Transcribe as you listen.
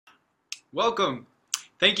Welcome.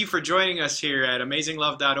 Thank you for joining us here at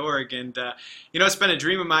AmazingLove.org. And, it's been a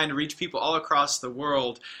dream of mine to reach people all across the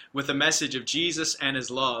world with a message of Jesus and His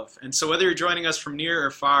love. And so whether you're joining us from near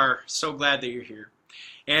or far, so glad that you're here.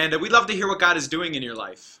 And we'd love to hear what God is doing in your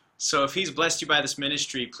life. So if He's blessed you by this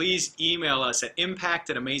ministry, please email us at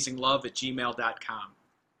impact@amazinglove@gmail.com.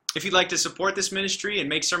 If you'd like to support this ministry and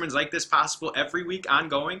make sermons like this possible every week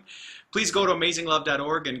ongoing, please go to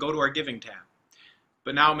AmazingLove.org and go to our giving tab.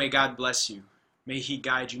 But now may God bless you. May He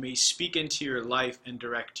guide you. May He speak into your life and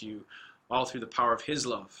direct you, all through the power of His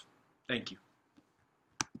love. Thank you.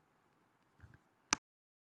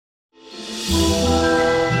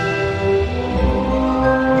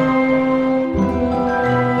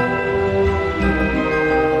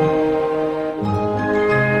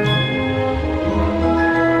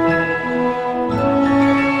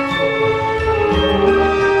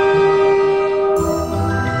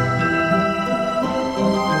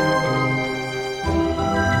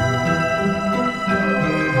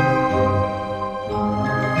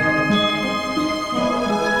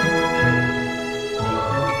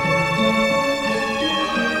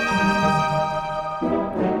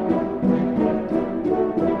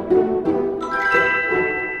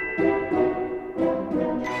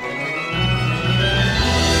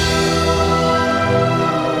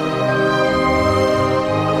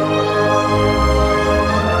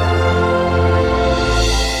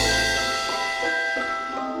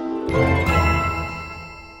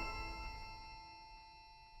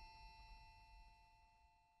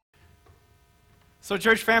 So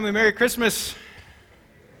church family, Merry Christmas.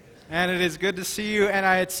 And it is good to see you, and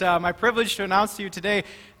it's my privilege to announce to you today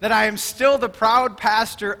that I am still the proud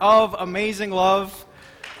pastor of Amazing Love.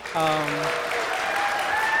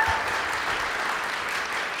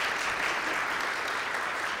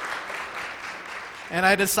 And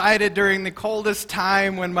I decided during the coldest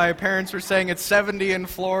time when my parents were saying it's 70 in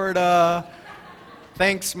Florida,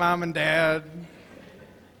 thanks Mom and Dad.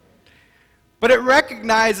 But it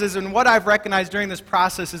recognizes, and what I've recognized during this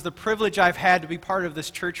process is the privilege I've had to be part of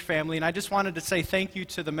this church family. And I just wanted to say thank you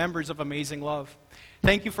to the members of Amazing Love.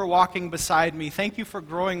 Thank you for walking beside me. Thank you for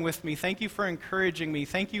growing with me. Thank you for encouraging me.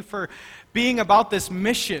 Thank you for being about this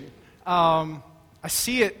mission. I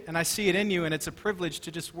see it, and I see it in you, and it's a privilege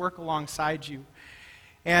to just work alongside you.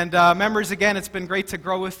 And members, again, it's been great to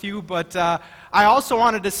grow with you, but I also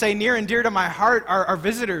wanted to say near and dear to my heart are our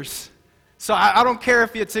visitors. So I don't care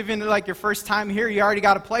if it's even like your first time here, you already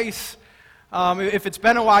got a place. If it's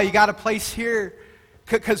been a while, you got a place here.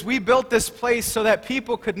 Because we built this place so that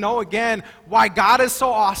people could know again why God is so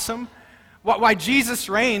awesome, why Jesus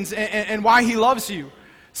reigns, and why He loves you.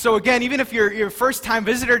 So again, even if you're your first time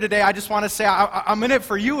visitor today, I just want to say I'm in it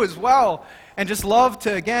for you as well. And just love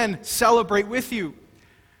to, again, celebrate with you.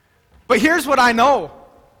 But here's what I know.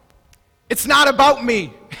 It's not about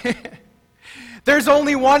me. There's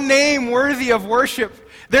only one name worthy of worship.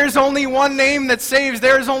 There's only one name that saves.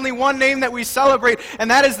 There's only one name that we celebrate, and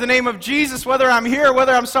that is the name of Jesus. Whether I'm here or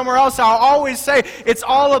whether I'm somewhere else, I'll always say it's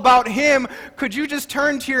all about Him. Could you just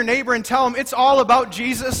turn to your neighbor and tell him it's all about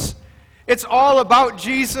Jesus? It's all about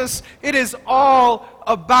Jesus. It is all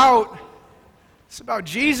about, it's about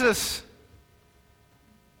Jesus.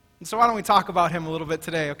 And so why don't we talk about Him a little bit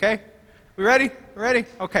today, okay? We ready? Ready?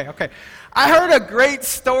 Okay. I heard a great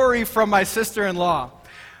story from my sister-in-law.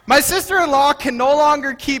 My sister-in-law can no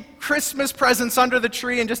longer keep Christmas presents under the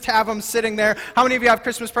tree and just have them sitting there. How many of you have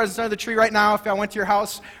Christmas presents under the tree right now if I went to your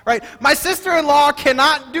house? Right? My sister-in-law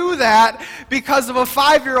cannot do that because of a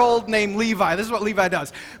 5-year-old named Levi. This is what Levi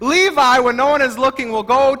does. Levi, when no one is looking, will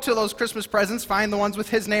go to those Christmas presents, find the ones with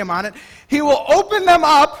his name on it. He will open them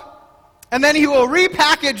up, and then he will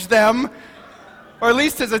repackage them, or at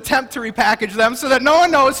least his attempt to repackage them, so that no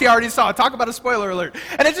one knows he already saw it. Talk about a spoiler alert.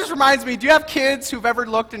 And it just reminds me, do you have kids who've ever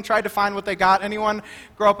looked and tried to find what they got? Anyone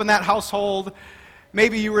grow up in that household?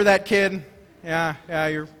 Maybe you were that kid. Yeah,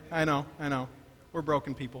 I know. We're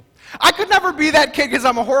broken people. I could never be that kid because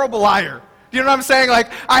I'm a horrible liar. Do you know what I'm saying?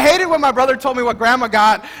 Like, I hated when my brother told me what grandma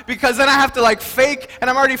got, because then I have to fake, and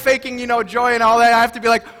I'm already faking, joy and all that. I have to be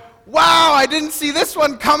like, wow, I didn't see this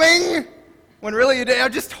one coming. When really you did,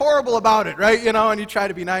 I'm just horrible about it, right? And you try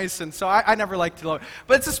to be nice, and so I never like to load.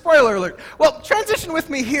 But it's a spoiler alert. Well, transition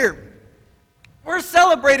with me here. We're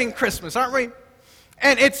celebrating Christmas, aren't we?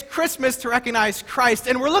 And it's Christmas to recognize Christ,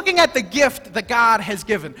 and we're looking at the gift that God has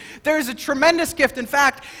given. There's a tremendous gift. In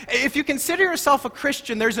fact, if you consider yourself a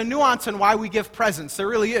Christian, there's a nuance in why we give presents. There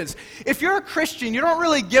really is. If you're a Christian, you don't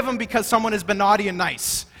really give them because someone has been naughty and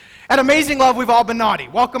nice. At Amazing Love, we've all been naughty.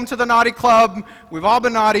 Welcome to the naughty club. We've all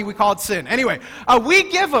been naughty. We call it sin. Anyway, we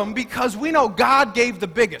give them because we know God gave the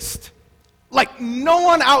biggest. Like, no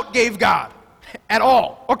one outgave God at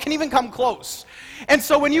all, or can even come close. And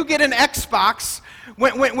so when you get an Xbox,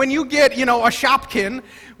 when you get, a Shopkin,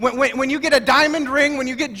 when you get a diamond ring, when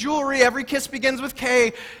you get jewelry, every kiss begins with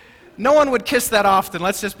K. No one would kiss that often,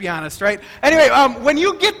 let's just be honest, right? Anyway, when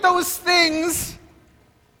you get those things,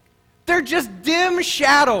 they're just dim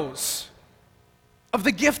shadows of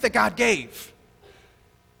the gift that God gave.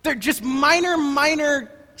 They're just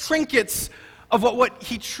minor trinkets of what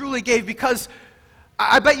he truly gave, because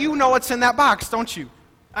I bet you know what's in that box, don't you?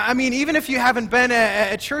 I mean, even if you haven't been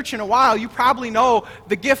at church in a while, you probably know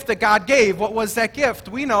the gift that God gave. What was that gift?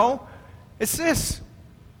 We know. It's this.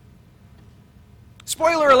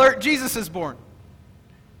 Spoiler alert, Jesus is born.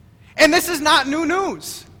 And this is not new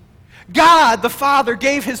news. God, the Father,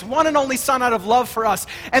 gave his one and only Son out of love for us.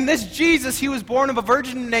 And this Jesus, he was born of a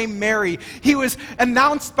virgin named Mary. He was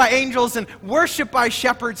announced by angels and worshiped by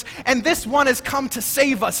shepherds. And this one has come to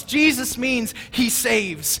save us. Jesus means he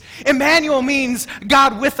saves. Emmanuel means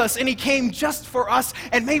God with us. And he came just for us.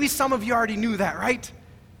 And maybe some of you already knew that, right?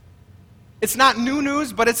 It's not new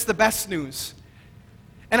news, but it's the best news.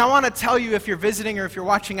 And I want to tell you, if you're visiting or if you're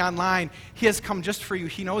watching online, he has come just for you.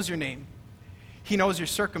 He knows your name. He knows your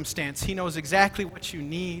circumstance. He knows exactly what you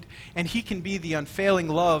need. And he can be the unfailing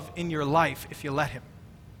love in your life if you let him.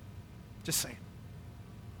 Just saying.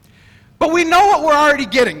 But we know what we're already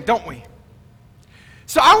getting, don't we?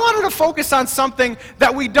 So I wanted to focus on something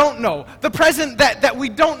that we don't know. The present that we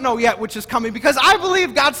don't know yet, which is coming. Because I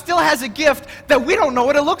believe God still has a gift that we don't know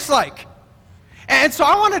what it looks like. And so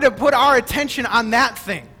I wanted to put our attention on that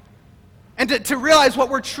thing. And to realize what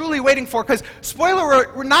we're truly waiting for. Because,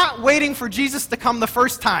 spoiler, we're not waiting for Jesus to come the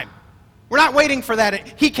first time. We're not waiting for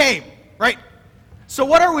that. He came, right? So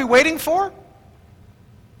what are we waiting for?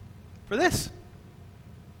 For this.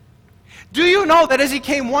 Do you know that as he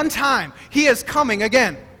came one time, he is coming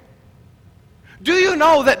again? Do you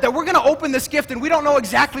know that we're going to open this gift and we don't know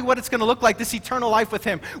exactly what it's going to look like, this eternal life with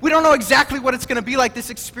him? We don't know exactly what it's going to be like, this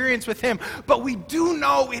experience with him. But we do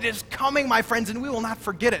know it is coming, my friends, and we will not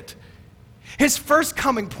forget it. His first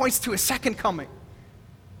coming points to his second coming.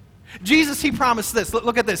 Jesus, he promised this.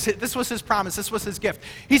 Look at this. This was his promise. This was his gift.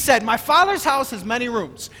 He said, my Father's house has many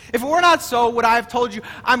rooms. If it were not so, would I have told you,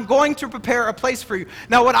 I'm going to prepare a place for you.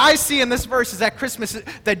 Now, what I see in this verse is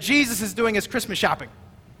that Jesus is doing his Christmas shopping.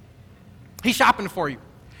 He's shopping for you.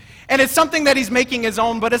 And it's something that he's making his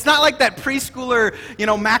own, but it's not like that preschooler,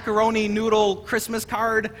 macaroni noodle Christmas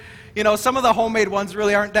card. Some of the homemade ones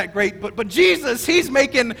really aren't that great, but Jesus, he's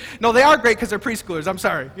making, no, they are great because they're preschoolers. I'm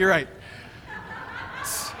sorry, you're right.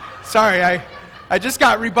 Sorry, I just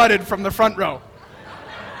got rebutted from the front row.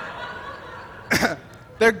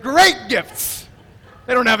 They're great gifts.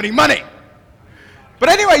 They don't have any money. But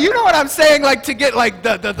anyway, you know what I'm saying, like to get like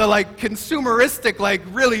the like consumeristic, like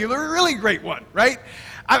really, really great one, right?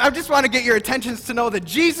 I just want to get your attentions to know that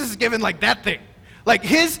Jesus is given like that thing. Like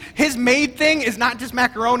his made thing is not just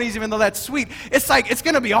macaronis, even though that's sweet. It's like, it's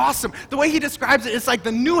going to be awesome. The way he describes it, it's like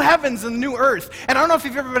the new heavens and the new earth. And I don't know if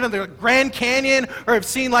you've ever been to the Grand Canyon or have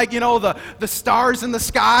seen like, the stars in the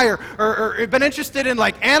sky or been interested in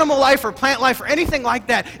like animal life or plant life or anything like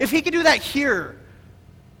that. If he could do that here,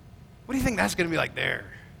 what do you think that's going to be like there?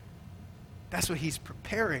 That's what he's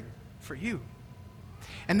preparing for you.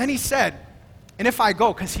 And then he said, and if I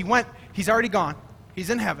go, because he's already gone, he's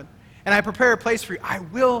in heaven, and I prepare a place for you, I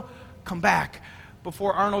will come back.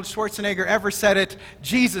 Before Arnold Schwarzenegger ever said it,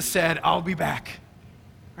 Jesus said, I'll be back.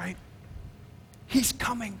 Right? He's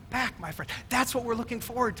coming back, my friend. That's what we're looking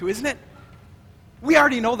forward to, isn't it? We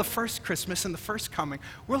already know the first Christmas and the first coming.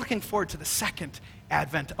 We're looking forward to the second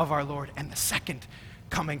advent of our Lord and the second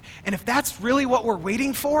coming. And if that's really what we're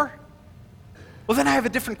waiting for, well, then I have a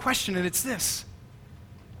different question, and it's this.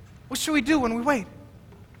 What should we do when we wait?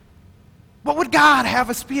 What would God have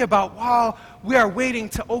us be about while we are waiting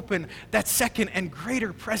to open that second and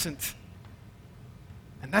greater present?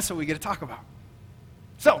 And that's what we get to talk about.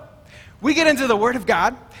 So, we get into the Word of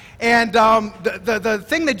God, and the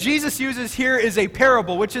thing that Jesus uses here is a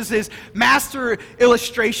parable, which is his master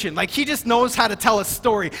illustration. Like, he just knows how to tell a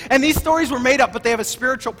story. And these stories were made up, but they have a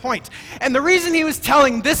spiritual point. And the reason he was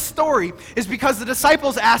telling this story is because the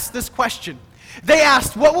disciples asked this question. They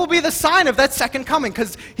asked, what will be the sign of that second coming?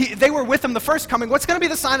 Because they were with him the first coming. What's going to be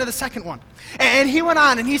the sign of the second one? And he went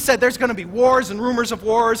on and he said, there's going to be wars and rumors of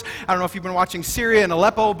wars. I don't know if you've been watching Syria and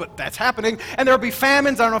Aleppo, but that's happening. And there will be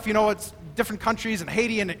famines. I don't know if you know it's different countries and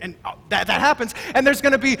Haiti, and that happens. And there's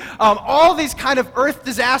going to be all these kind of earth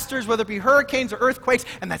disasters, whether it be hurricanes or earthquakes,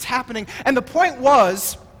 and that's happening. And the point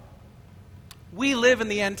was, we live in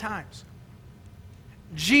the end times.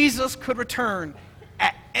 Jesus could return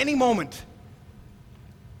at any moment.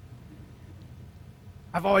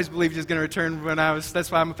 I've always believed he's going to return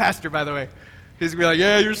that's why I'm a pastor, by the way. He's going to be like,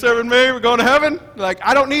 yeah, you're serving me, we're going to heaven. Like,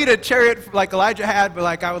 I don't need a chariot like Elijah had, but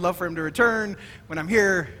like, I would love for him to return when I'm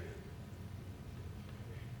here.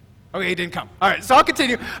 Okay, he didn't come. All right, so I'll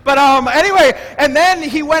continue. But anyway, and then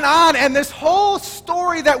he went on, and this whole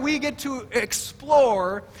story that we get to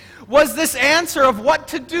explore was this answer of what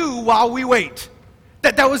to do while we wait.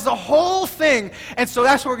 That was the whole thing, and so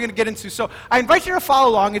that's what we're going to get into. So I invite you to follow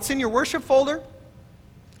along. It's in your worship folder.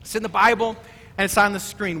 It's in the Bible, and it's on the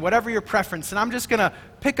screen, whatever your preference. And I'm just going to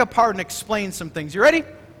pick apart and explain some things. You ready?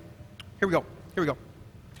 Here we go.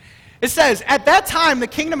 It says, at that time, the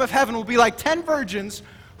kingdom of heaven will be like 10 virgins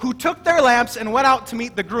who took their lamps and went out to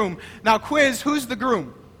meet the groom. Now, quiz, who's the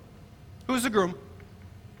groom? Who's the groom?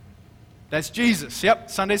 That's Jesus. Yep,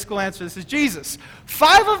 Sunday school answer, this is Jesus.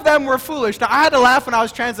 5 of them were foolish. Now, I had to laugh when I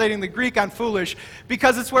was translating the Greek on foolish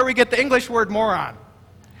because it's where we get the English word moron.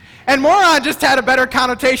 And moron just had a better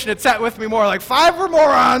connotation. It sat with me more. Like, 5 were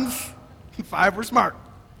morons, 5 were smart.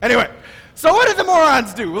 Anyway, so what did the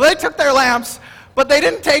morons do? Well, they took their lamps, but they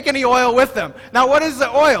didn't take any oil with them. Now, what is the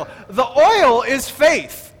oil? The oil is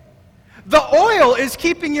faith. The oil is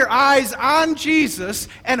keeping your eyes on Jesus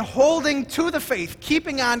and holding to the faith,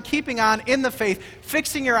 keeping on in the faith,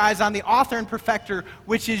 fixing your eyes on the author and perfecter,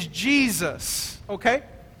 which is Jesus, okay?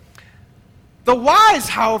 The wise,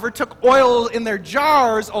 however, took oil in their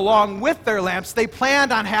jars along with their lamps. They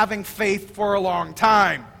planned on having faith for a long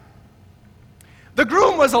time. The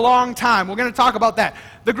groom was a long time. We're going to talk about that.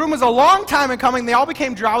 The groom was a long time in coming. They all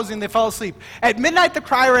became drowsy and they fell asleep. At midnight, the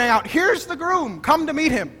cry rang out, "Here's the groom, come to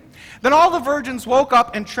meet him." Then all the virgins woke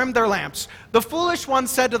up and trimmed their lamps. The foolish ones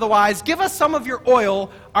said to the wise, "Give us some of your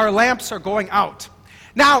oil, our lamps are going out."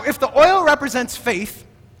 Now, if the oil represents faith,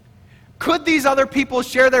 could these other people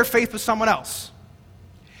share their faith with someone else?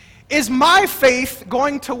 Is my faith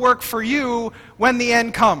going to work for you when the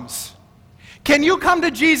end comes? Can you come to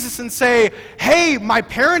Jesus and say, "Hey, my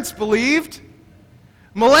parents believed"?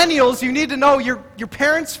 Millennials, you need to know your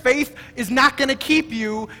parents' faith is not going to keep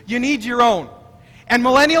you. You need your own. And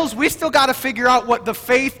millennials, we still got to figure out what the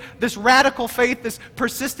faith, this radical faith, this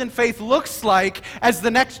persistent faith looks like as the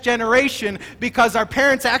next generation, because our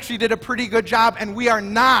parents actually did a pretty good job and we are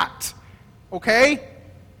not. Okay?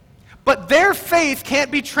 But their faith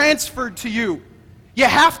can't be transferred to you. You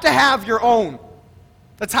have to have your own.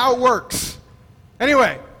 That's how it works.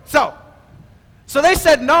 Anyway, so they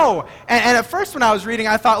said no. And at first when I was reading,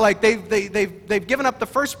 I thought like they've given up the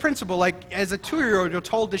first principle, like as a 2-year-old you're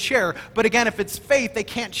told to share. But again, if it's faith, they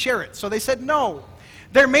can't share it. So they said no.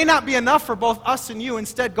 There may not be enough for both us and you.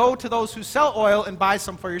 Instead, go to those who sell oil and buy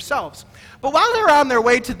some for yourselves. But while they were on their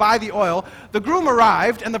way to buy the oil, the groom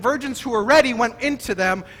arrived, and the virgins who were ready went into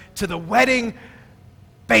them to the wedding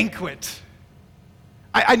banquet.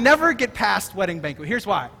 I never get past wedding banquet. Here's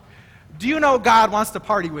why. Do you know God wants to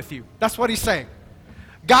party with you? That's what he's saying.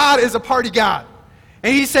 God is a party God.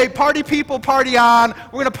 And he say, party people, party on.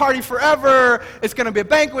 We're going to party forever. It's going to be a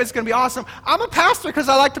banquet. It's going to be awesome. I'm a pastor because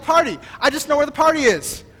I like to party. I just know where the party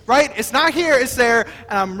is, right? It's not here. It's there.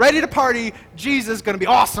 And I'm ready to party. Jesus is going to be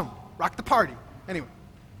awesome. Rock the party. Anyway.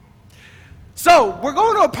 So we're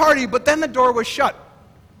going to a party, but then the door was shut.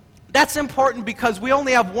 That's important because we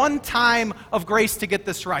only have one time of grace to get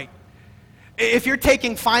this right. If you're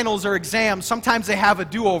taking finals or exams, sometimes they have a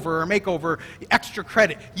do-over or makeover, extra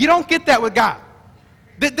credit. You don't get that with God.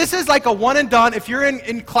 This is like a one and done. If you're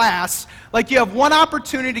in class, like you have one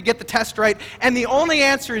opportunity to get the test right, and the only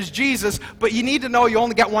answer is Jesus, but you need to know you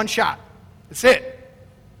only got one shot. That's it.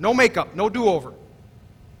 No makeup, no do-over.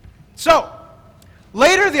 So,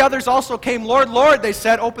 later the others also came. "Lord, Lord," they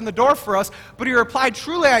said, "open the door for us." But he replied,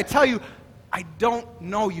 "Truly I tell you, I don't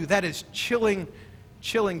know you." That is chilling.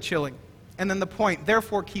 And then the point,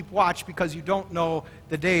 "Therefore keep watch, because you don't know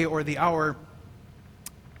the day or the hour."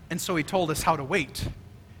 And so he told us how to wait.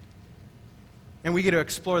 And we get to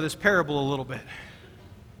explore this parable a little bit.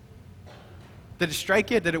 Did it strike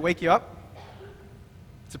you? Did it wake you up?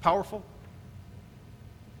 Is it powerful?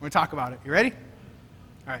 We're going to talk about it. You ready?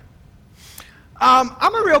 All right.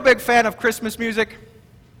 I'm a real big fan of Christmas music.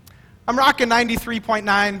 I'm rocking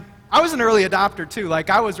 93.9. I was an early adopter too. Like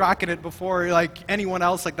I was rocking it before like anyone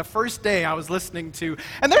else. Like the first day I was listening to,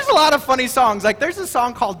 and there's a lot of funny songs. Like there's a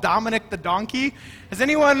song called Dominic the Donkey. Has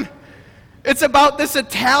anyone? It's about this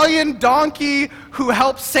Italian donkey who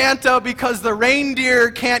helps Santa because the reindeer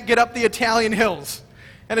can't get up the Italian hills.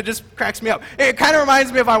 And it just cracks me up. It kind of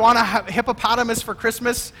reminds me of I Want a Hippopotamus for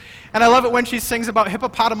Christmas. And I love it when she sings about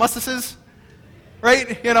hippopotamuses.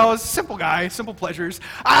 Right? You know, simple guy, simple pleasures.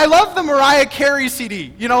 I love the Mariah Carey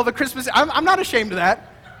CD. You know, the Christmas. I'm not ashamed of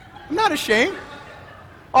that. I'm not ashamed.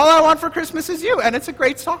 All I Want for Christmas Is You, and it's a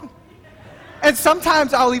great song. And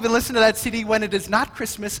sometimes I'll even listen to that CD when it is not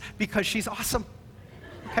Christmas because she's awesome.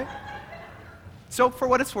 Okay? So for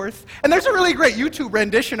what it's worth. And there's a really great YouTube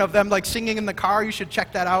rendition of them like singing in the car. You should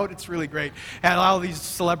check that out. It's really great. And all these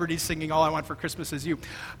celebrities singing All I Want for Christmas Is You.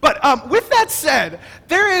 But with that said,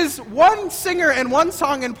 there is one singer and one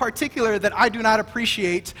song in particular that I do not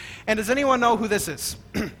appreciate. And does anyone know who this is?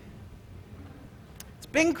 It's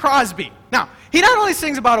Bing Crosby. Now, he not only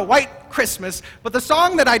sings about a white Christmas, but the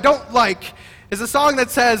song that I don't like is a song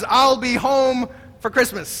that says, I'll be home for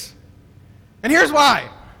Christmas. And here's why.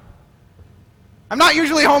 I'm not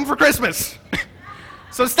usually home for Christmas.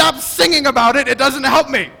 So stop singing about it. It doesn't help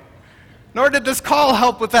me. Nor did this call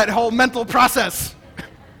help with that whole mental process.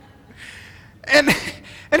 And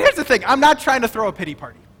here's the thing. I'm not trying to throw a pity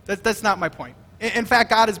party. That's not my point. In fact,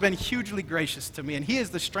 God has been hugely gracious to me, and He is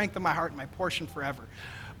the strength of my heart and my portion forever.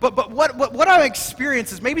 But what I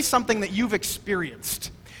experience is maybe something that you've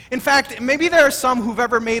experienced. In fact, maybe there are some who've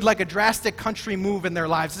ever made like a drastic country move in their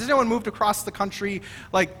lives. Has anyone moved across the country,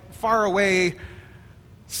 like far away?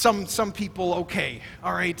 Some people, okay,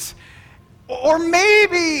 all right. Or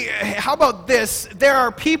maybe, how about this? There are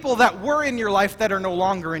people that were in your life that are no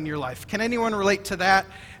longer in your life. Can anyone relate to that?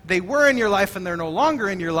 They were in your life and they're no longer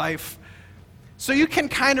in your life. So you can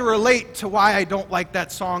kind of relate to why I don't like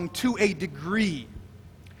that song to a degree.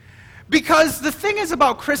 Because the thing is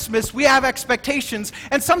about Christmas, we have expectations,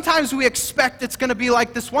 and sometimes we expect it's going to be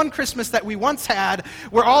like this one Christmas that we once had,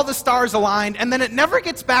 where all the stars aligned, and then it never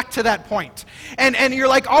gets back to that point. And you're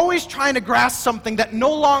like always trying to grasp something that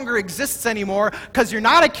no longer exists anymore, because you're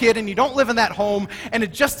not a kid and you don't live in that home, and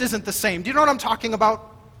it just isn't the same. Do you know what I'm talking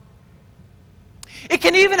about? It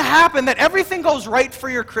can even happen that everything goes right for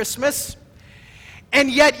your Christmas,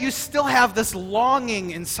 and yet you still have this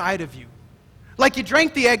longing inside of you. Like you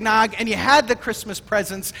drank the eggnog and you had the Christmas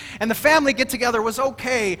presents and the family get-together was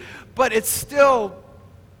okay, but it's still...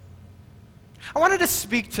 I wanted to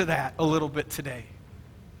speak to that a little bit today.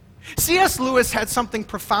 C.S. Lewis had something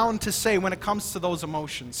profound to say when it comes to those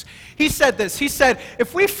emotions. He said this. He said,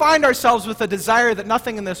 if we find ourselves with a desire that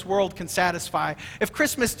nothing in this world can satisfy, if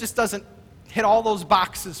Christmas just doesn't hit all those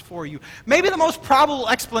boxes for you, maybe the most probable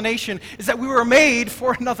explanation is that we were made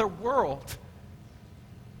for another world.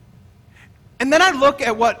 And then I look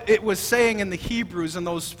at what it was saying in the Hebrews and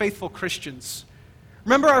those faithful Christians.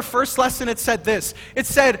 Remember our first lesson, it said this. It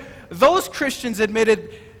said, those Christians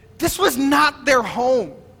admitted this was not their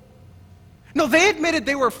home. No, they admitted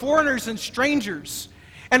they were foreigners and strangers.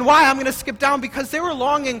 And why? I'm going to skip down because they were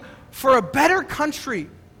longing for a better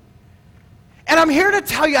country. And I'm here to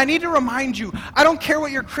tell you, I need to remind you, I don't care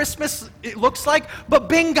what your Christmas it looks like, but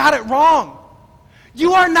Bing got it wrong.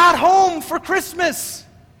 You are not home for Christmas.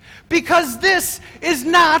 Because this is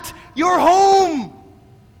not your home.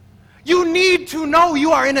 You need to know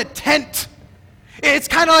you are in a tent. It's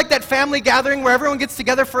kind of like that family gathering where everyone gets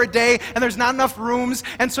together for a day and there's not enough rooms,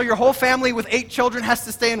 and so your whole family with 8 children has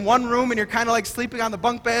to stay in one room, and you're kind of like sleeping on the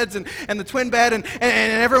bunk beds and the twin bed, and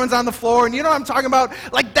everyone's on the floor, and you know what I'm talking about?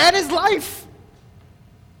 Like, that is life.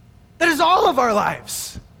 That is all of our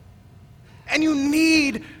lives. And you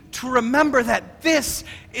need to remember that this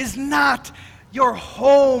is not your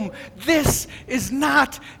home. This is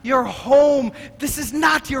not your home. This is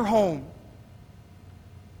not your home.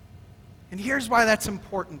 And here's why that's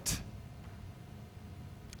important.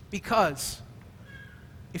 Because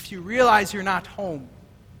if you realize you're not home,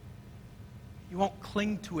 you won't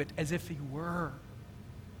cling to it as if you were.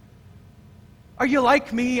 Are you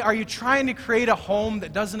like me? Are you trying to create a home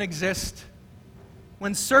that doesn't exist?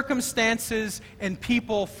 When circumstances and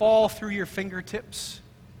people fall through your fingertips,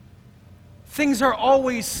 things are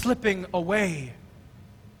always slipping away.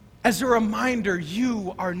 As a reminder,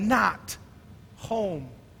 you are not home.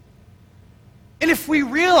 And if we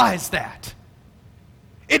realize that,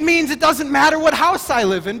 it means it doesn't matter what house I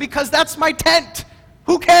live in because that's my tent.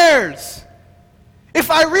 Who cares?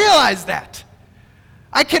 If I realize that,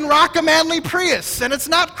 I can rock a manly Prius and it's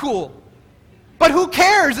not cool. But who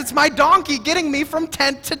cares? It's my donkey getting me from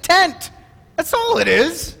tent to tent. That's all it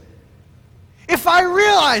is. If I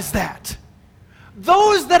realize that,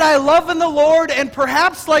 those that I love in the Lord, and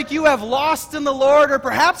perhaps like you have lost in the Lord, or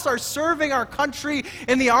perhaps are serving our country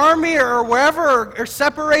in the army or wherever, or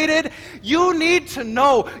separated, you need to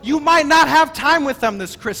know you might not have time with them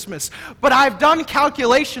this Christmas. But I've done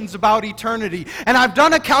calculations about eternity, and I've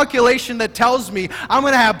done a calculation that tells me I'm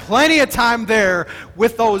going to have plenty of time there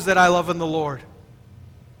with those that I love in the Lord.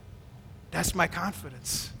 That's my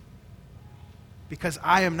confidence. Because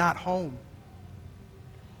I am not home.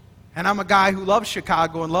 And I'm a guy who loves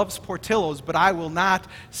Chicago and loves Portillo's, but I will not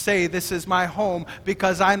say this is my home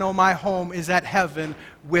because I know my home is at heaven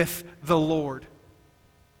with the Lord.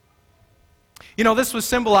 You know, this was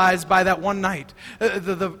symbolized by that one night.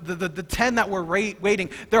 The 10 that were waiting,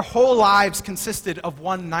 their whole lives consisted of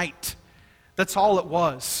one night. That's all it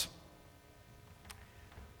was.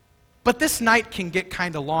 But this night can get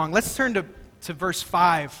kind of long. Let's turn to verse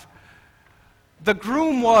 5. The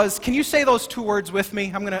groom was, can you say those two words with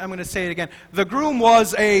me? I'm gonna say it again. The groom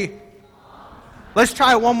was a, let's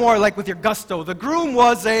try it one more, like with your gusto. The groom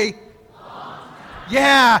was a,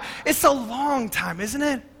 yeah, it's a long time, isn't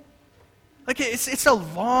it? Like it's a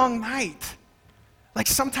long night. Like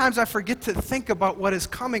sometimes I forget to think about what is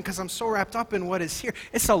coming because I'm so wrapped up in what is here.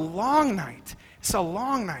 It's a long night. It's a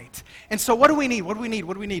long night. And so what do we need? What do we need?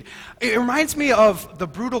 What do we need? It reminds me of the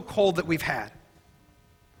brutal cold that we've had.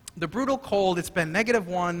 The brutal cold, it's been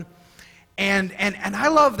 -1, and I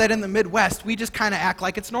love that in the Midwest, we just kind of act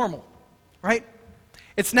like it's normal, right?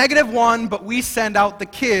 It's -1, but we send out the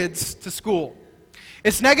kids to school.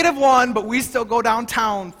 It's -1, but we still go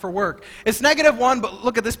downtown for work. It's -1, but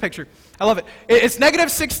look at this picture. I love it. It's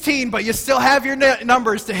 -16, but you still have your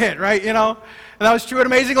numbers to hit, right? You know? And that was true at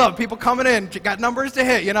Amazing Love. People coming in, got numbers to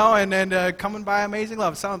hit, you know, and coming by Amazing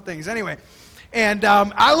Love, selling things. Anyway. And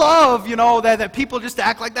I love, you know, that people just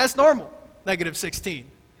act like that's normal, -16.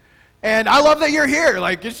 And I love that you're here.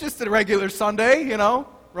 Like, it's just a regular Sunday, you know.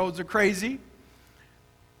 Roads are crazy.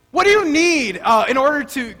 What do you need in order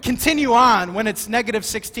to continue on when it's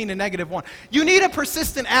 -16 and -1? You need a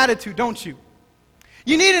persistent attitude, don't you?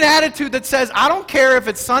 You need an attitude that says, I don't care if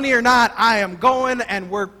it's sunny or not, I am going, and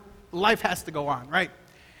life has to go on, right?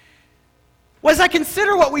 Well, as I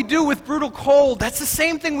consider what we do with brutal cold, that's the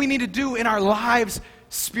same thing we need to do in our lives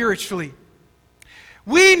spiritually.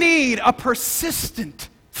 We need a persistent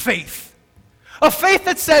faith. A faith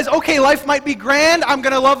that says, okay, life might be grand, I'm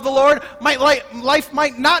going to love the Lord. Life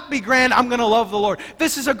might not be grand, I'm going to love the Lord.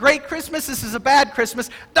 This is a great Christmas, this is a bad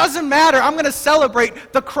Christmas. Doesn't matter, I'm going to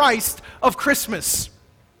celebrate the Christ of Christmas.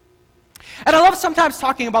 And I love sometimes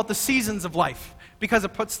talking about the seasons of life, because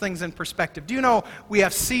it puts things in perspective. Do you know we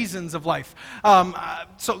have seasons of life?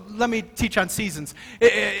 So let me teach on seasons.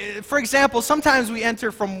 For example, sometimes we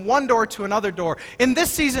enter from one door to another door. In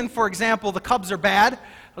this season, for example, the Cubs are bad.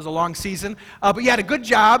 It was a long season. But you had a good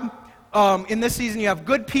job. In this season, you have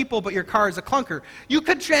good people, but your car is a clunker. You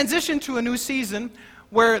could transition to a new season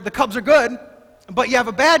where the Cubs are good, but you have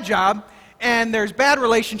a bad job, and there's bad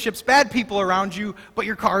relationships, bad people around you, but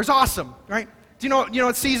your car is awesome, right? Do you know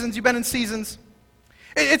what seasons? You've been in seasons?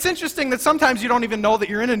 It's interesting that sometimes you don't even know that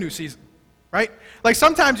you're in a new season, right? Like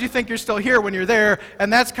sometimes you think you're still here when you're there,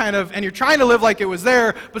 and that's and you're trying to live like it was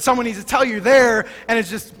there, but someone needs to tell you you're there, and it's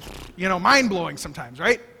just, mind-blowing sometimes,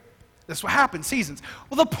 right? That's what happens, seasons.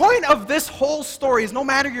 Well, the point of this whole story is no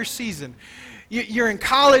matter your season, you're in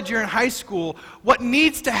college, you're in high school, what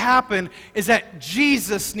needs to happen is that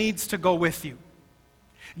Jesus needs to go with you.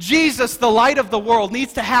 Jesus, the light of the world,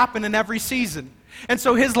 needs to happen in every season. And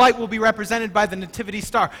so his light will be represented by the nativity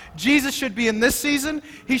star. Jesus should be in this season.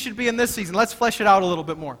 He should be in this season. Let's flesh it out a little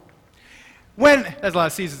bit more. That's a lot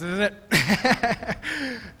of seasons, isn't it?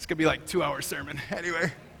 It's going to be like a 2-hour sermon.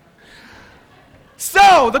 Anyway.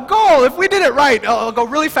 So, the goal, if we did it right, I'll go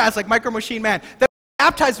really fast like Micro Machine Man.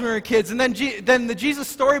 Baptized when we were kids, and then the Jesus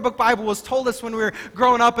Storybook Bible was told us when we were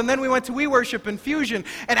growing up, and then we went to We Worship and Fusion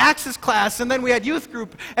and Access class, and then we had youth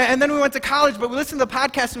group, and then we went to college, but we listened to the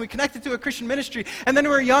podcast and we connected to a Christian ministry, and then we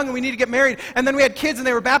were young and we needed to get married, and then we had kids and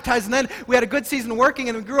they were baptized, and then we had a good season working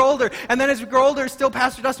and we grew older, and then as we grew older, still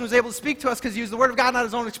Pastor Dustin was able to speak to us because he used the Word of God, not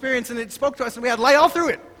his own experience, and it spoke to us, and we had light all through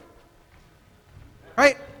it.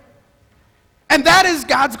 Right? And that is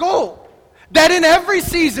God's goal. That in every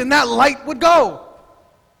season that light would go.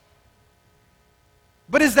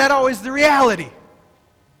 But is that always the reality?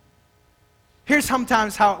 Here's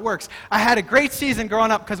sometimes how it works. I had a great season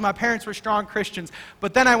growing up because my parents were strong Christians,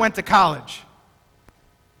 but then I went to college.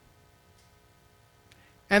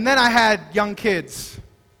 And then I had young kids.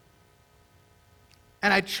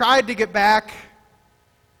 And I tried to get back,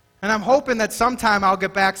 and I'm hoping that sometime I'll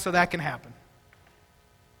get back so that can happen.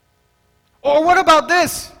 Or what about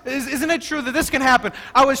this? Isn't it true that this can happen?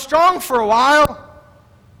 I was strong for a while,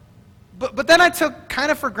 but then I took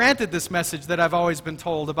kind of for granted this message that I've always been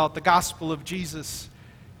told about the gospel of Jesus.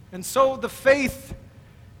 And so the faith,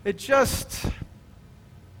 it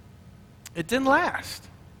didn't last.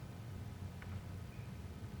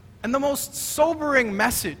 And the most sobering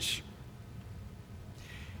message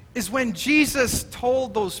is when Jesus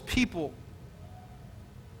told those people,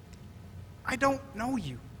 I don't know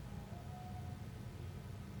you.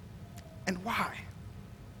 And why?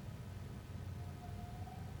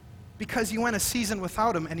 Because you went a season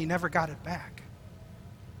without him and he never got it back.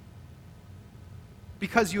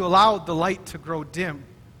 Because you allowed the light to grow dim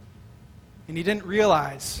and you didn't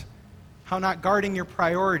realize how not guarding your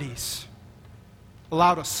priorities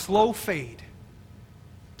allowed a slow fade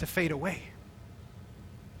to fade away.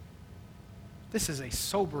 This is a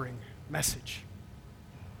sobering message.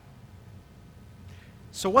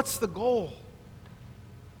 So what's the goal?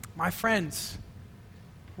 My friends,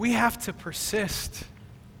 we have to persist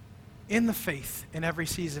in the faith in every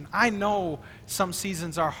season. I know some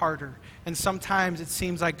seasons are harder, and sometimes it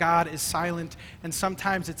seems like God is silent, and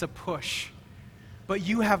sometimes it's a push. But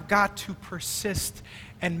you have got to persist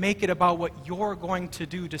and make it about what you're going to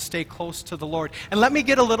do to stay close to the Lord. And let me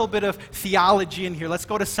get a little bit of theology in here. Let's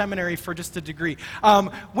go to seminary for just a degree.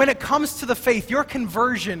 When it comes to the faith, your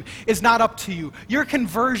conversion is not up to you. Your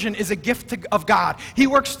conversion is a gift of God. He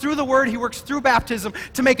works through the Word, He works through baptism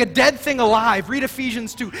to make a dead thing alive. Read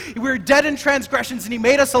Ephesians 2. We were dead in transgressions and He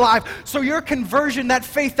made us alive. So your conversion, that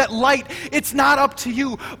faith, that light, it's not up to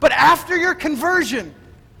you. But after your conversion,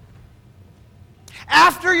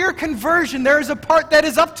 there is a part that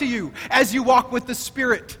is up to you as you walk with the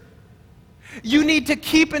Spirit. You need to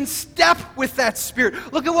keep in step with that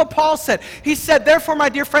Spirit. Look at what Paul said. He said, therefore, my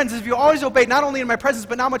dear friends, if you always obey, not only in my presence,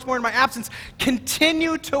 but now much more in my absence,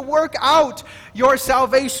 continue to work out your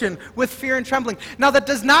salvation with fear and trembling. Now, that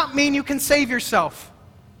does not mean you can save yourself.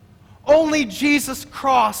 Only Jesus'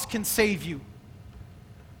 cross can save you.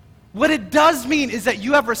 What it does mean is that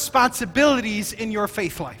you have responsibilities in your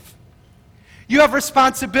faith life. You have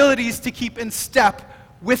responsibilities to keep in step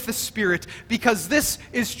with the Spirit, because this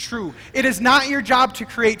is true. It is not your job to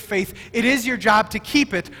create faith. It is your job to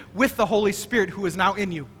keep it with the Holy Spirit who is now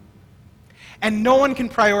in you. And no one can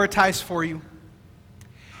prioritize for you.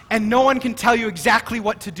 And no one can tell you exactly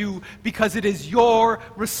what to do, because it is your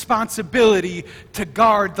responsibility to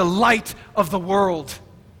guard the light of the world.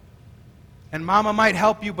 And Mama might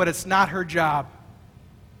help you, but it's not her job.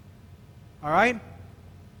 All right?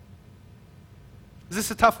 Is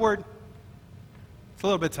this a tough word? It's a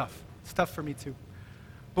little bit tough. It's tough for me too.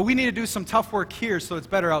 But we need to do some tough work here so it's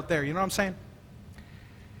better out there. You know what I'm saying?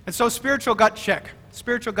 And so spiritual gut check.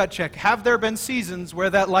 Spiritual gut check. Have there been seasons where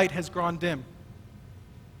that light has grown dim?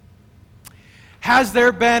 Has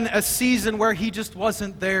there been a season where He just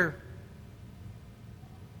wasn't there?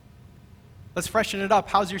 Let's freshen it up.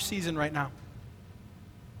 How's your season right now?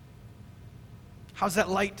 How's that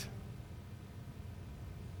light?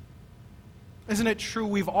 Isn't it true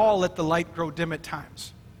we've all let the light grow dim at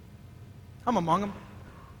times? I'm among them.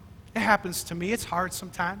 It happens to me. It's hard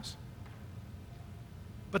sometimes.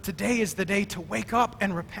 But today is the day to wake up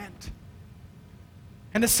and repent.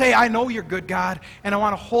 And to say, I know you're good, God, and I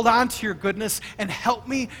want to hold on to your goodness, and help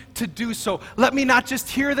me to do so. Let me not just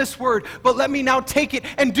hear this word, but let me now take it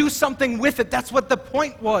and do something with it. That's what the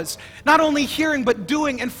point was. Not only hearing, but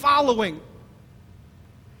doing and following.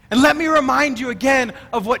 And let me remind you again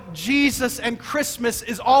of what Jesus and Christmas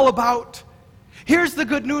is all about. Here's the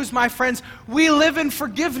good news, my friends. We live in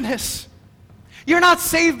forgiveness. You're not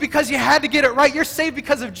saved because you had to get it right. You're saved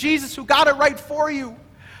because of Jesus who got it right for you.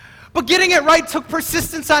 But getting it right took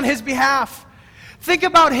persistence on His behalf. Think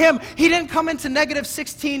about Him. He didn't come into negative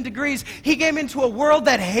 16 degrees. He came into a world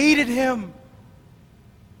that hated Him.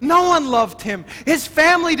 No one loved Him. His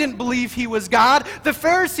family didn't believe He was God. The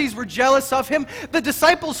Pharisees were jealous of Him. The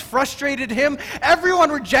disciples frustrated Him. Everyone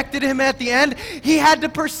rejected Him at the end. He had to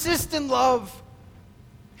persist in love.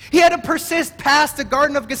 He had to persist past the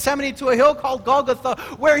Garden of Gethsemane to a hill called Golgotha,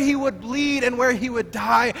 where He would bleed and where He would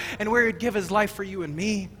die and where He'd give His life for you and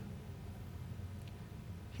me.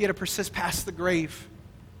 He had to persist past the grave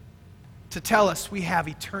to tell us we have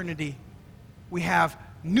eternity. We have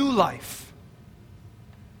new life.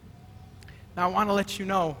 Now, I want to let you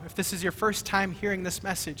know, if this is your first time hearing this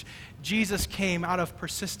message, Jesus came out of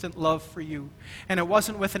persistent love for you. And it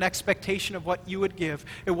wasn't with an expectation of what you would give.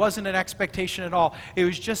 It wasn't an expectation at all. It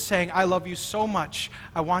was just saying, I love you so much,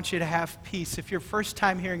 I want you to have peace. If you're first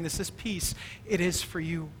time hearing this peace, it is for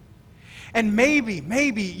you. And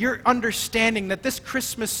maybe you're understanding that this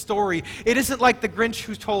Christmas story, it isn't like the Grinch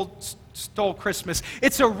who stole Christmas.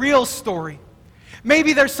 It's a real story.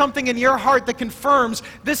 Maybe there's something in your heart that confirms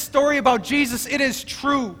this story about Jesus. It is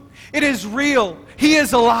true. It is real. He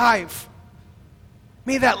is alive.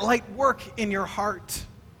 May that light work in your heart.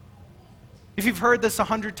 If you've heard this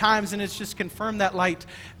 100 times and it's just confirmed that light,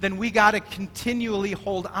 then we got to continually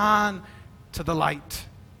hold on to the light.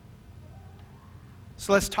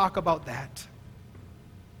 So let's talk about that.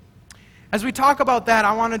 As we talk about that,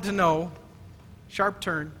 I wanted to know, sharp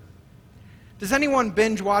turn, does anyone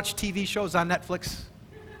binge watch TV shows on Netflix?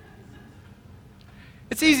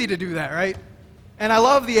 It's easy to do that, right? And I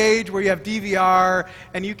love the age where you have DVR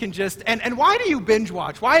and you can just, and why do you binge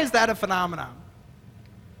watch? Why is that a phenomenon?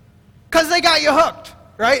 Because they got you hooked,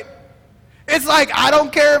 right? It's like, I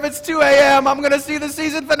don't care if it's 2 a.m., I'm going to see the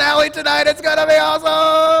season finale tonight, it's going to be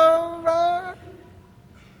awesome.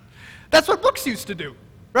 That's what books used to do,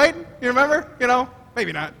 right? You remember? You know,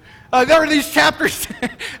 maybe not. There were these chapters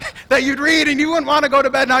that you'd read and you wouldn't want to go to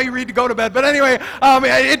bed. Now you read to go to bed. But anyway,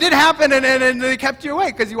 it did happen and they kept you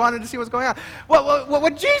awake because you wanted to see what's going on.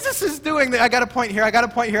 What Jesus is doing, I got a point here, I got a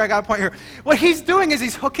point here, I got a point here. What he's doing is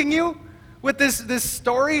he's hooking you with this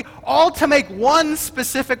story all to make one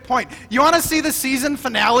specific point. You want to see the season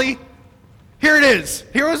finale? Here it is.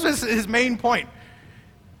 Here was his main point.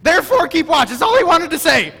 Therefore, keep watch. That's all he wanted to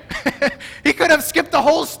say. He could have skipped the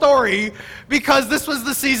whole story because this was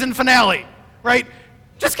the season finale, right?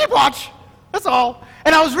 Just keep watch. That's all.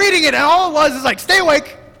 And I was reading it, and all it was is like, stay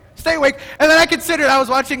awake, stay awake. And then I considered, I was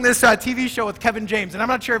watching this TV show with Kevin James, and I'm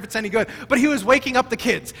not sure if it's any good, but he was waking up the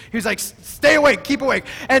kids. He was like, stay awake, keep awake.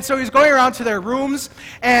 And so he was going around to their rooms,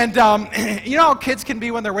 and you know how kids can be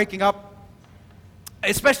when they're waking up?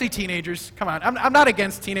 Especially teenagers. Come on. I'm not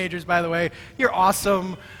against teenagers, by the way. You're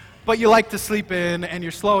awesome, but you like to sleep in, and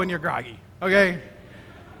you're slow and you're groggy, okay?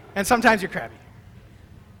 And sometimes you're crabby.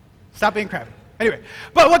 Stop being crabby. Anyway,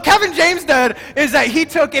 but what Kevin James did is that he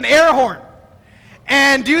took an air horn.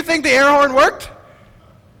 And do you think the air horn worked?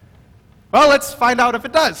 Well, let's find out if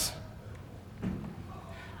it does.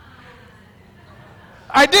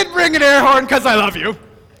 I did bring an air horn because I love you.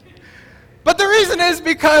 But the reason is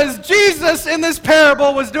because Jesus in this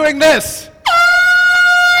parable was doing this.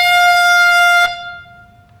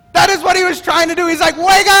 That is what he was trying to do. He's like,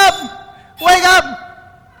 wake up! Wake up!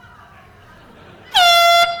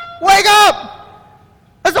 Wake up!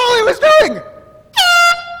 That's all he was doing.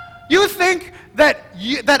 You think that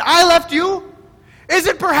I left you? Is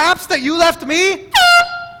it perhaps that you left me?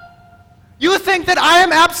 You think that I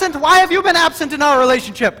am absent? Why have you been absent in our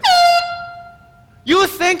relationship? You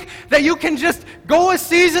think that you can just go a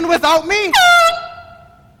season without me?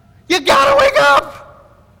 You gotta wake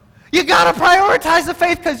up. You gotta prioritize the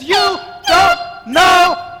faith because you don't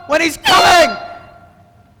know when he's coming.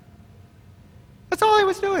 That's all he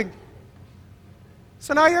was doing.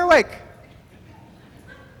 So now you're awake.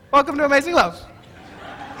 Welcome to Amazing Love.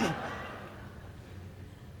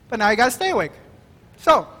 But now you gotta stay awake.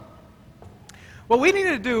 So, what we need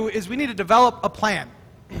to do is we need to develop a plan.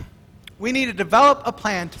 We need to develop a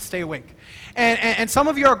plan to stay awake. And some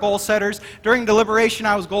of you are goal setters. During deliberation,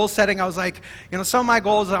 I was goal setting. I was like, you know, some of my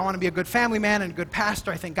goals is I want to be a good family man and a good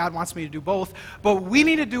pastor. I think God wants me to do both. But what we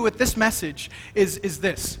need to do with this message is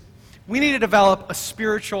this. We need to develop a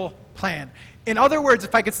spiritual plan. In other words,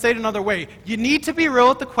 if I could say it another way, you need to be real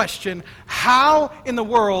with the question, how in the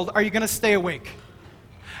world are you going to stay awake?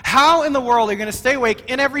 How in the world are you going to stay awake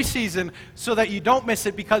in every season so that you don't miss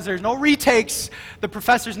it because there's no retakes, the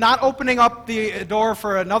professor's not opening up the door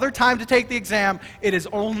for another time to take the exam, it is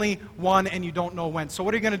only one and you don't know when. So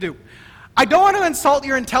what are you going to do? I don't want to insult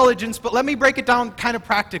your intelligence, but let me break it down kind of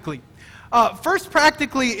practically. First,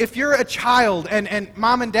 practically, if you're a child and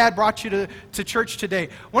mom and dad brought you to church today,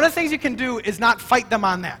 one of the things you can do is not fight them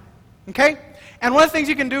on that, okay? And one of the things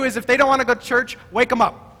you can do is if they don't want to go to church, wake them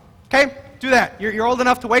up, okay? Do that. You're old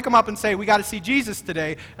enough to wake them up and say, we got to see Jesus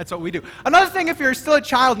today. That's what we do. Another thing, if you're still a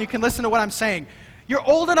child and you can listen to what I'm saying, you're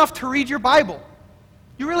old enough to read your Bible.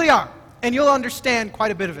 You really are. And you'll understand quite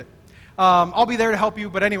a bit of it. I'll be there to help you,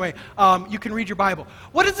 but anyway, you can read your Bible.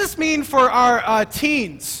 What does this mean for our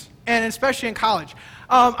teens, and especially in college?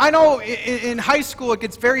 I know in high school it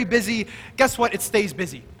gets very busy. Guess what? It stays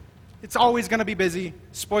busy. It's always going to be busy.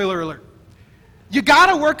 Spoiler alert. You got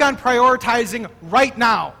to work on prioritizing right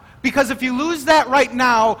now. Because if you lose that right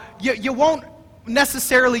now, you won't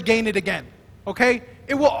necessarily gain it again, okay?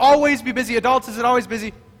 It will always be busy. Adults, is it always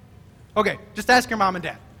busy? Okay, just ask your mom and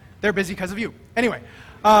dad. They're busy because of you. Anyway,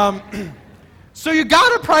 so you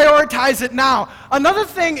got to prioritize it now. Another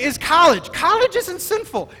thing is college. College isn't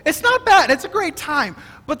sinful. It's not bad. It's a great time.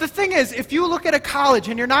 But the thing is, if you look at a college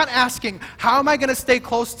and you're not asking, how am I going to stay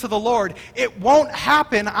close to the Lord, it won't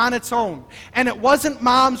happen on its own. And it wasn't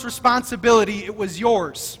mom's responsibility, it was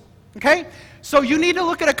yours. Okay? So you need to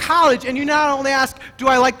look at a college and you not only ask, do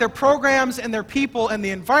I like their programs and their people and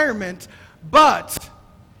the environment, but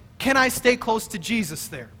can I stay close to Jesus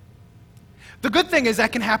there? The good thing is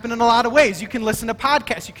that can happen in a lot of ways. You can listen to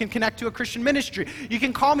podcasts. You can connect to a Christian ministry. You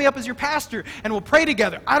can call me up as your pastor and we'll pray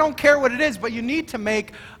together. I don't care what it is, but you need to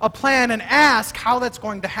make a plan and ask how that's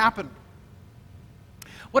going to happen.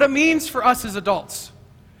 What it means for us as adults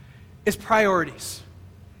is priorities.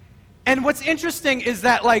 And what's interesting is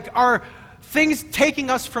that like our things taking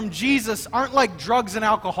us from Jesus aren't like drugs and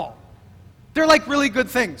alcohol. They're like really good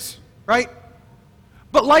things, right?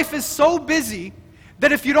 But life is so busy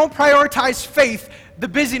that if you don't prioritize faith, the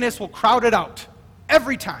busyness will crowd it out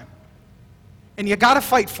every time. And you got to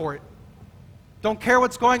fight for it. Don't care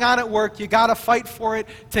what's going on at work, you got to fight for it,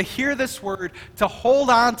 to hear this word, to hold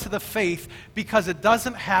on to the faith, because it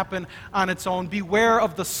doesn't happen on its own. Beware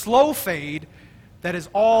of the slow fade that is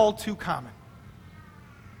all too common.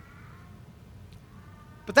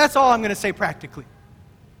 But that's all I'm going to say practically.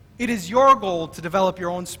 It is your goal to develop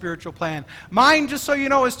your own spiritual plan. Mine, just so you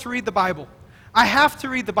know, is to read the Bible. I have to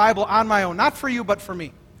read the Bible on my own, not for you, but for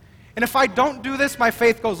me. And if I don't do this, my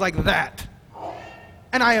faith goes like that.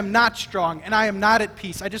 And I am not strong, and I am not at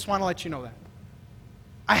peace. I just want to let you know that.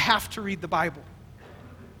 I have to read the Bible.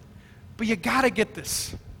 But you got to get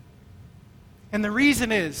this. And the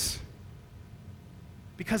reason is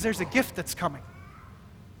because there's a gift that's coming.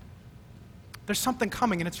 There's something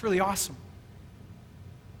coming, and it's really awesome.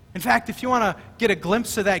 In fact, if you want to get a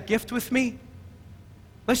glimpse of that gift with me,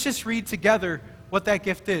 let's just read together what that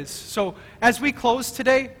gift is. So as we close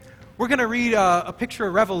today, we're going to read a picture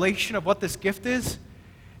of Revelation of what this gift is,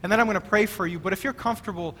 and then I'm going to pray for you. But if you're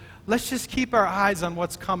comfortable, let's just keep our eyes on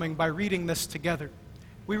what's coming by reading this together.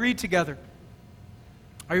 We read together.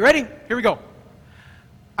 Are you ready? Here we go.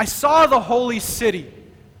 I saw the holy city,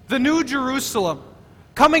 the new Jerusalem,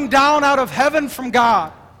 coming down out of heaven from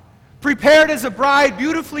God, prepared as a bride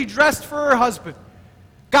beautifully dressed for her husband.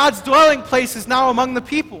 God's dwelling place is now among the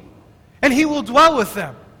people, and He will dwell with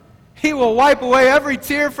them. He will wipe away every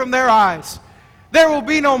tear from their eyes. There will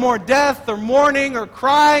be no more death or mourning or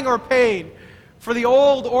crying or pain, for the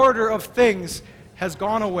old order of things has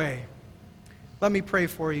gone away. Let me pray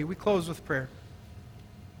for you. We close with prayer.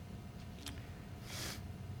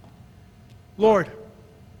 Lord,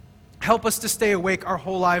 help us to stay awake our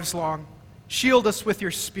whole lives long. Shield us with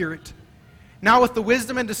your Spirit. Now with the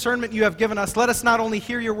wisdom and discernment you have given us, let us not only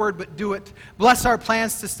hear your word, but do it. Bless our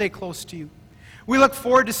plans to stay close to you. We look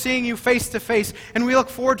forward to seeing you face to face, and we look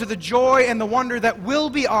forward to the joy and the wonder that will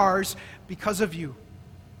be ours because of you.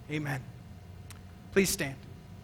 Amen. Please stand.